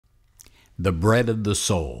the bread of the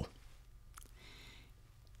soul.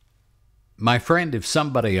 My friend, if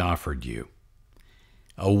somebody offered you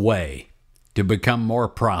a way to become more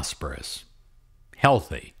prosperous,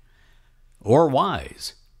 healthy, or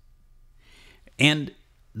wise, and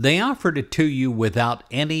they offered it to you without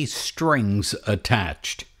any strings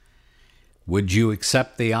attached, would you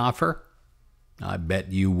accept the offer? I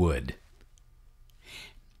bet you would.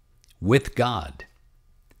 With God,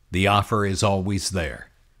 the offer is always there.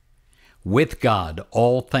 With God,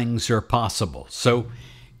 all things are possible. So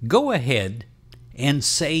go ahead and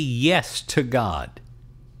say yes to God.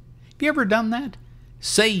 Have you ever done that?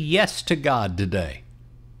 Say yes to God today.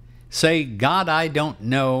 Say, God, I don't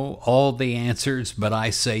know all the answers, but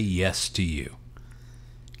I say yes to you.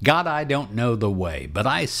 God, I don't know the way, but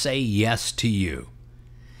I say yes to you.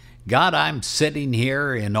 God, I'm sitting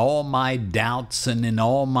here in all my doubts and in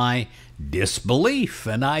all my disbelief,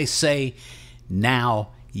 and I say now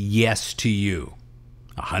yes to you.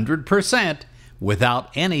 100% without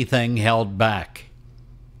anything held back.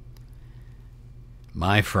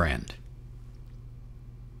 My friend,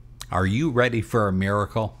 are you ready for a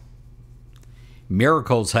miracle?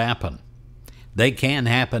 Miracles happen. They can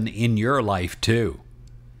happen in your life too.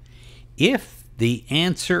 If the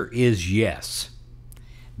answer is yes,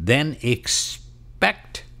 then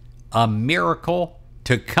expect a miracle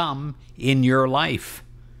to come in your life.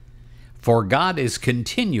 For God is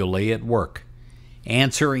continually at work,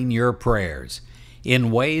 answering your prayers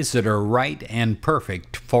in ways that are right and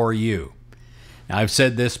perfect for you. Now, I've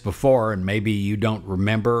said this before, and maybe you don't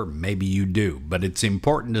remember, maybe you do, but it's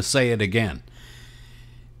important to say it again.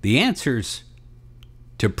 The answers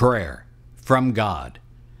to prayer from God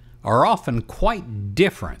are often quite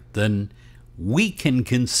different than we can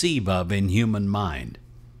conceive of in human mind.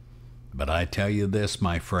 But I tell you this,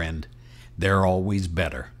 my friend, they're always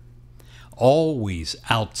better, always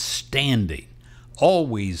outstanding,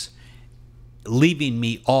 always leaving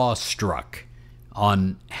me awestruck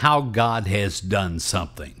on how God has done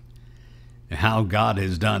something, how God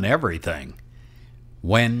has done everything,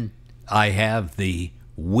 when I have the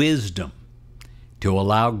wisdom to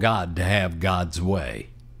allow God to have God's way.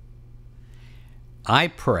 I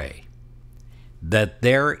pray that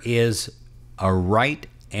there is a right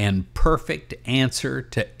and perfect answer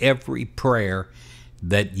to every prayer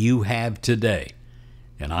that you have today.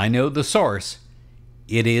 And I know the source.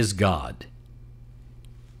 It is God.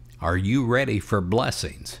 Are you ready for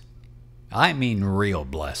blessings? I mean real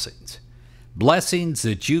blessings. Blessings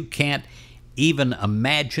that you can't even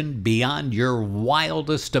imagine beyond your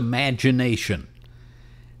wildest imagination.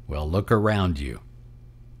 Well, look around you,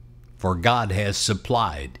 for God has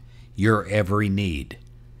supplied your every need.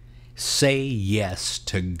 Say yes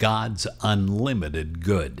to God's unlimited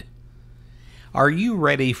good. Are you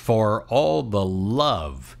ready for all the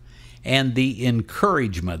love and the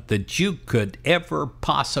encouragement that you could ever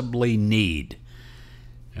possibly need?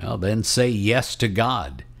 Well, then say yes to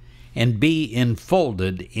God and be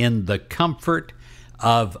enfolded in the comfort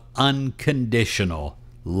of unconditional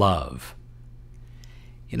love.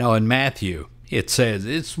 You know, in Matthew, it says,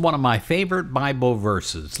 it's one of my favorite Bible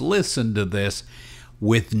verses. Listen to this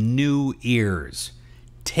with new ears.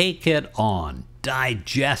 Take it on.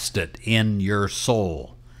 Digest it in your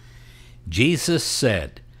soul. Jesus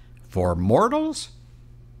said, for mortals,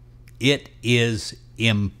 it is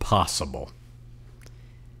impossible.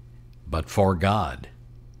 But for God,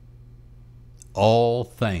 all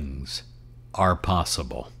things are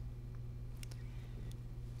possible.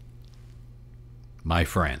 My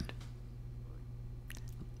friend,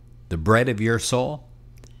 the bread of your soul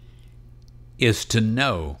is to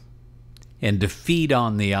know and to feed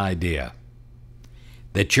on the idea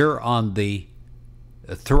that you're on the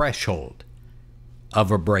threshold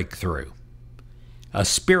of a breakthrough, a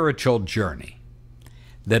spiritual journey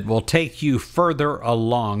that will take you further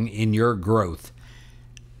along in your growth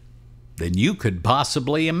than you could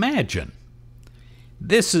possibly imagine.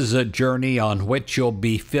 This is a journey on which you'll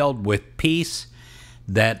be filled with peace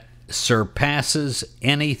that surpasses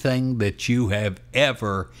anything that you have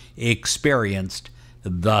ever experienced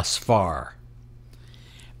thus far.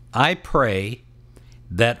 I pray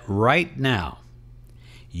that right now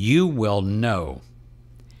you will know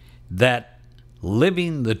that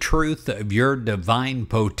living the truth of your divine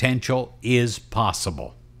potential is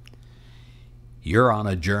possible. You're on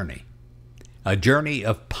a journey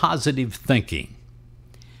of positive thinking,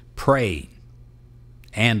 praying,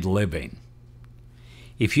 and living.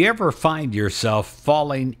 If you ever find yourself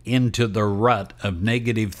falling into the rut of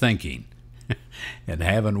negative thinking, and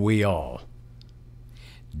haven't we all,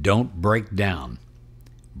 don't break down,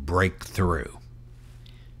 break through.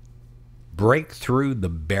 Break through the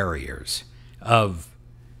barriers of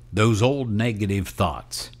those old negative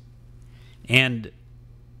thoughts and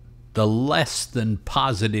the less than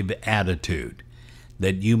positive attitude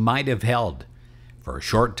that you might have held for a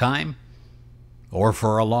short time or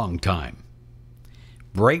for a long time.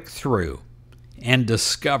 Break through and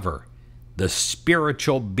discover the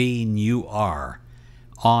spiritual being you are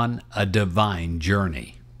on a divine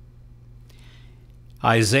journey.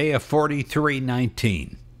 Isaiah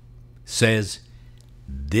 43:19 says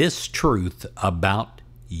this truth about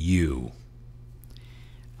you: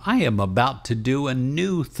 I am about to do a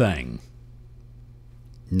new thing.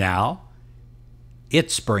 Now it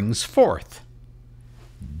springs forth.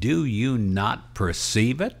 Do you not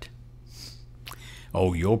perceive it?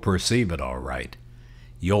 Oh, you'll perceive it all right.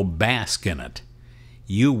 You'll bask in it.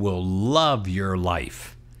 You will love your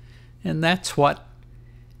life. And that's what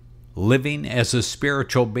living as a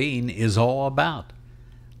spiritual being is all about.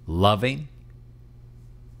 Loving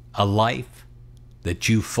a life that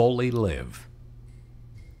you fully live.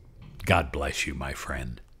 God bless you, my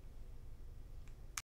friend.